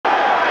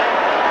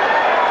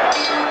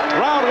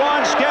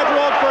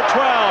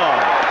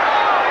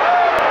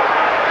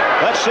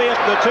see it,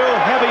 the two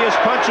heaviest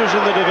punchers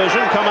in the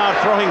division come out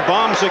throwing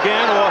bombs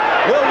again, or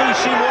will we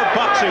see more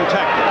boxing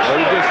tactics? Well,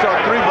 he just shot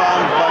 3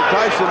 bombs by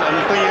Tyson, and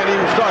the thing hadn't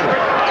even started.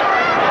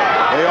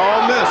 They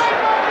all miss,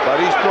 but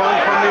he's throwing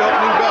from the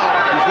opening belt.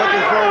 He's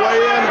looking for a way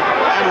in,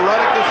 and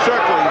Ruddock is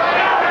circling.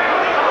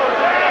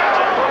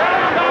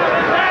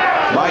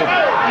 Mike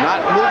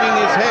not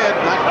moving his head,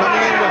 not coming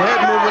in with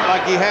head movement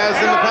like he has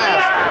in the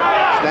past.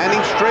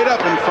 Standing straight up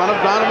in front of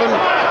Donovan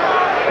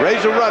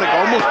Ruddock,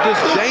 almost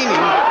disdaining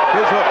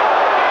his hook.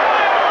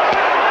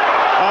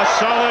 A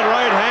solid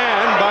right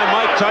hand by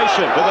Mike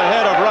Tyson to the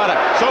head of Ruddock.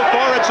 So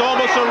far, it's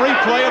almost a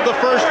replay of the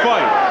first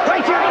fight.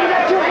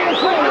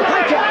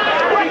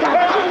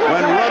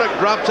 When Ruddock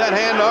drops that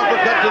hand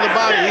uppercut to the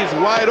body, he's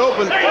wide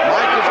open.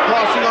 Mike is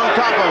crossing on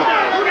top of it.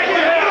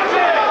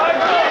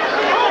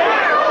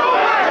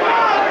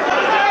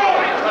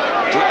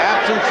 The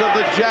absence of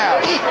the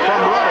jab from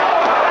Ruddock.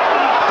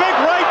 Big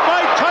right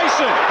by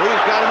Tyson.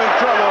 He's got him in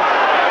trouble.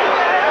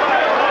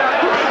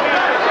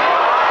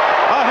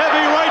 A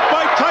heavy right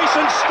by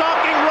Tyson,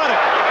 stalking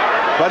Ruddock.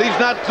 But he's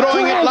not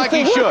throwing it like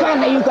he should. Work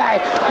on it, you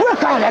guys.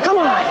 Work on it. Come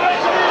on.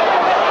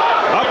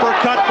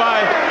 Uppercut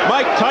by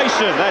Mike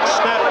Tyson. That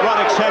snapped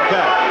Ruddock's head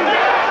back.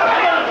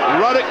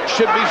 Ruddock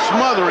should be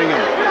smothering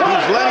him.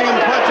 He's letting him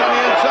punch on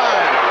the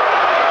inside.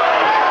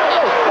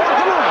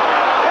 Come on.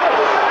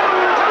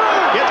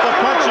 Get the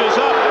punches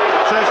up,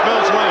 says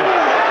Mills Lane.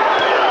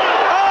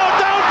 Oh,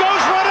 down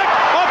goes Ruddock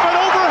off an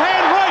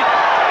overhand right.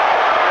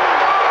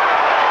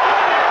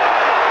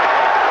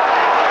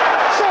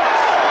 6,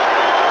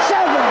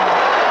 7, 8.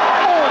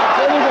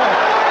 Here we go.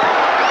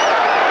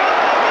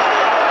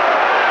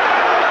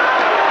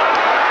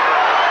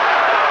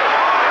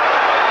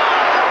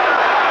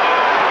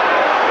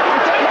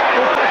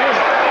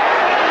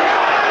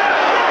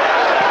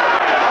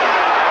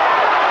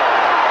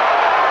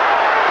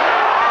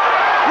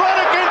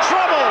 Ruddock in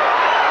trouble.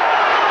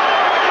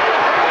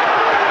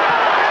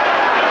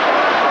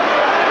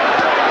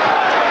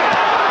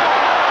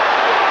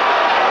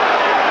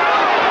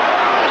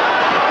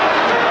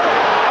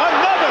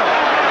 Another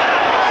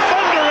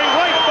thundering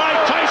right by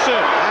Tyson.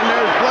 And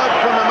there's blood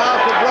from the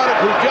mouth of Ruddock,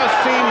 who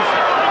just seems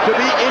to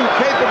be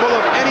incapable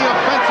of any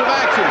offensive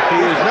action.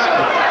 He is not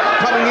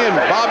coming in,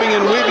 bobbing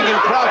and weaving and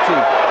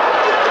crouching.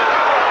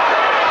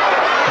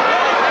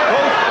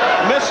 Both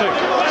missing.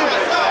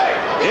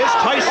 Is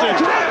Tyson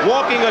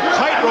walking a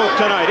tightrope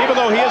tonight? Even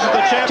though he isn't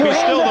the champ, he's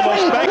still the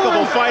most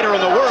bankable fighter in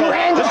the world.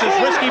 This is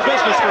risky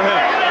business for him.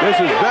 This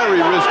is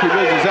very risky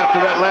business after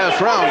that last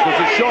round, because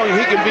it's showing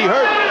he can be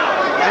hurt.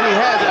 And he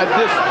has a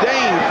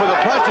disdain for the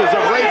punches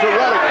of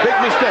Ruddock. Big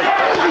mistake.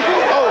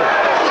 Oh,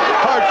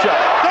 hard shot.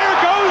 There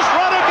goes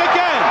Ruddock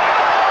again.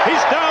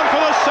 He's down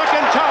for the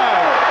second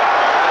time.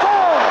 4,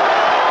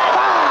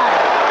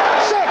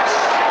 5, 6,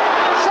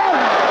 7,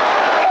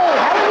 8.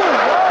 How do you do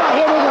it? Oh,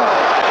 here we go.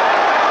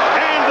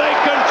 And they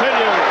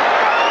continue.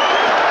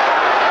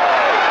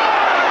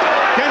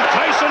 Can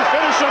Tyson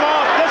finish him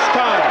off this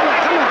time?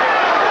 Come on.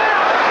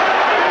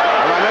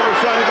 Well, I never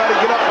saw anybody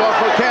get up off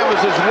her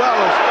canvas as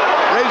well as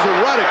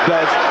Ruddock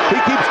does.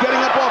 He keeps getting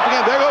up off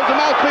again. There goes the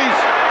mouthpiece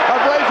of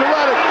Ruddock.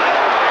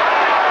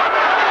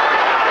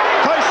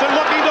 Tyson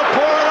looking to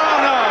pour it on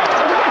now.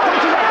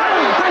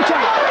 Punch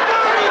up.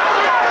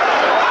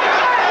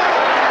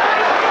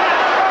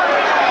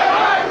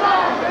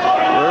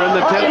 We're in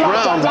the 10th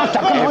round.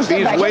 If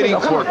he's waiting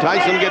for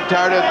Tyson to get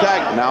tired of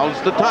attack, now's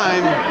the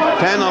time.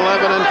 10,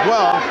 11, and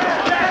 12.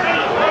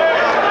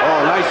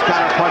 Oh, nice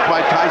counter punch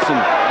by Tyson.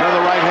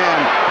 Another right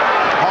hand.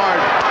 Hard.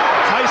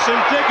 Tyson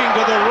digging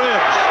to the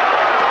ribs.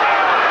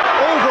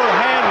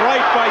 Overhand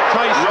right by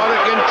Tyson.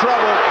 Ruddock in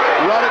trouble.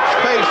 Ruddock's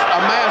face, a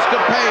mask of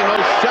pain.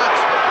 Those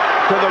shots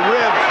to the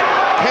ribs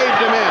caved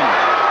him in.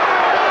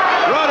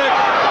 Ruddock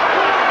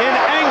in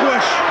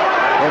anguish.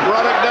 If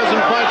Ruddock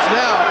doesn't punch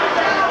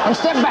now, And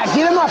step back.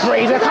 Get him up,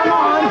 Razor. Come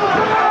on.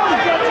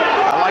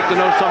 I'd like to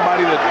know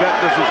somebody that bet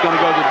this is going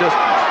to go the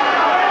distance.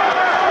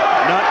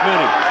 Not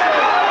many.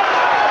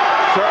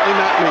 Certainly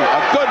not me.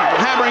 A good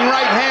hammering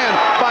right hand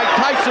by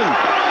Tyson.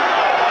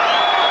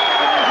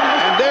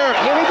 And there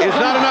is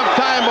not enough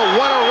time, but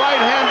what a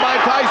right hand by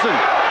Tyson.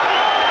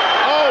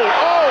 Oh,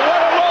 what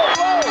a low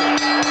blow.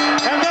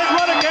 And then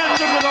Ruddock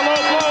answered with a low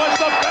blow as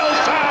the bell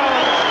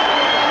sounds.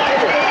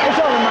 It's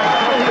over,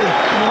 Mike.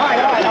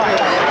 All right.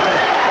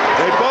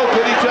 They both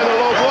hit each other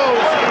low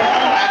blows.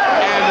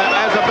 And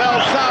as the bell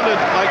sounded,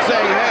 like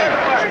saying,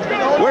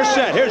 hey. We're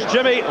set. Here's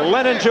Jimmy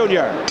Lennon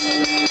Jr.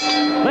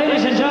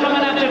 Ladies and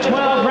gentlemen, after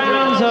 12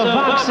 rounds of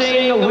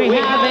boxing, we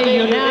have a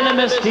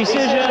unanimous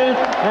decision,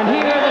 and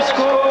here are the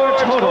score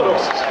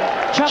totals.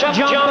 Chuck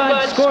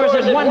Jumpa scores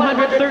at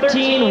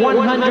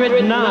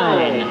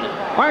 113-109.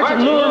 Art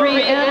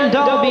Lurie and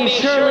Dalby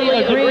Shirley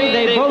agree.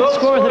 They both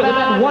scored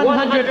about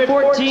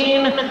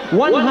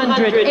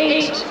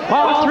 114-108.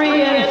 All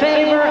three in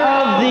favor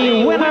of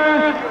the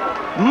winner,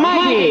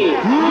 Mighty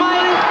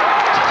Mike